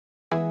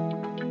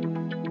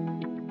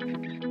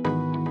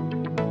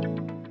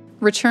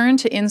Return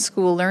to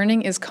in-school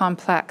learning is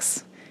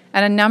complex,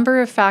 and a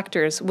number of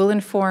factors will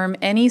inform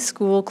any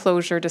school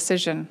closure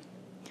decision.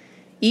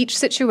 Each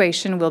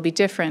situation will be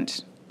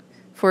different.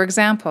 For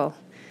example,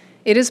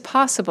 it is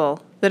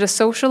possible that a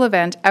social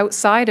event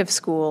outside of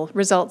school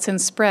results in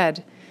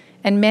spread,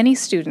 and many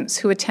students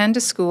who attend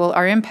a school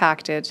are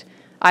impacted,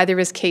 either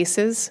as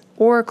cases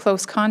or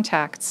close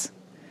contacts.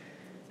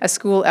 A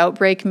school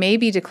outbreak may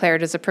be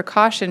declared as a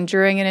precaution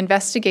during an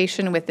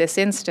investigation with this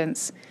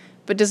instance,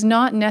 but does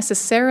not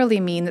necessarily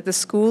mean that the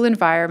school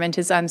environment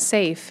is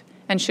unsafe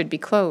and should be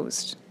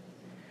closed.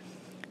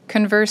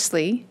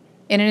 Conversely,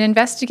 in an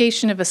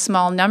investigation of a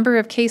small number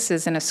of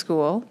cases in a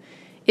school,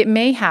 it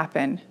may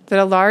happen that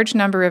a large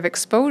number of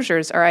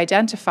exposures are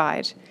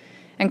identified,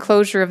 and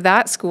closure of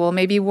that school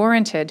may be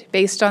warranted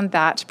based on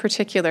that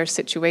particular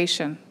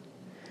situation.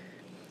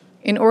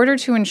 In order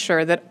to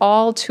ensure that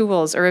all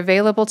tools are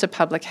available to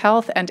public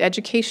health and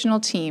educational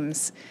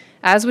teams,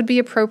 as would be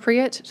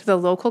appropriate to the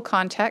local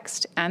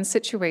context and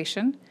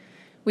situation,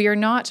 we are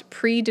not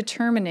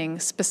predetermining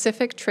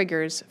specific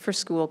triggers for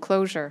school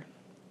closure.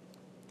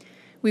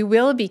 We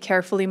will be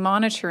carefully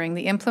monitoring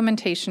the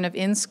implementation of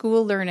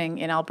in-school learning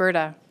in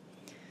Alberta.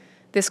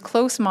 This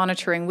close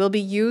monitoring will be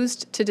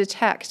used to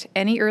detect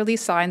any early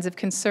signs of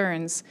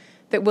concerns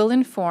that will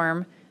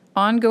inform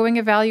ongoing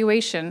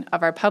evaluation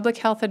of our public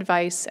health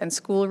advice and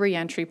school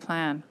reentry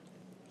plan.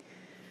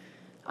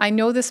 I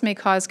know this may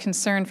cause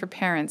concern for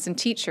parents and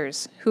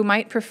teachers who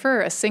might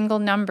prefer a single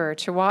number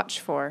to watch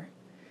for.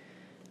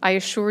 I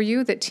assure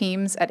you that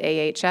teams at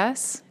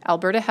AHS,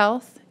 Alberta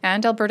Health,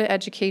 and Alberta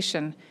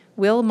Education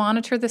will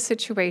monitor the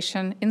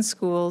situation in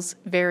schools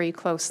very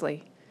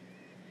closely.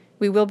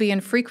 We will be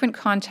in frequent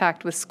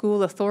contact with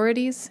school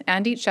authorities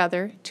and each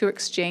other to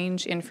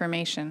exchange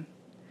information.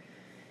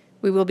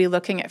 We will be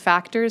looking at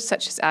factors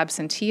such as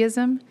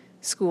absenteeism,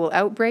 school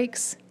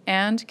outbreaks,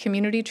 and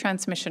community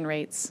transmission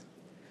rates.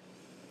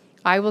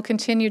 I will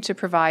continue to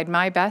provide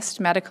my best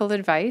medical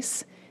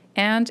advice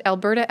and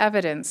Alberta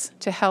evidence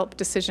to help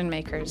decision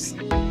makers.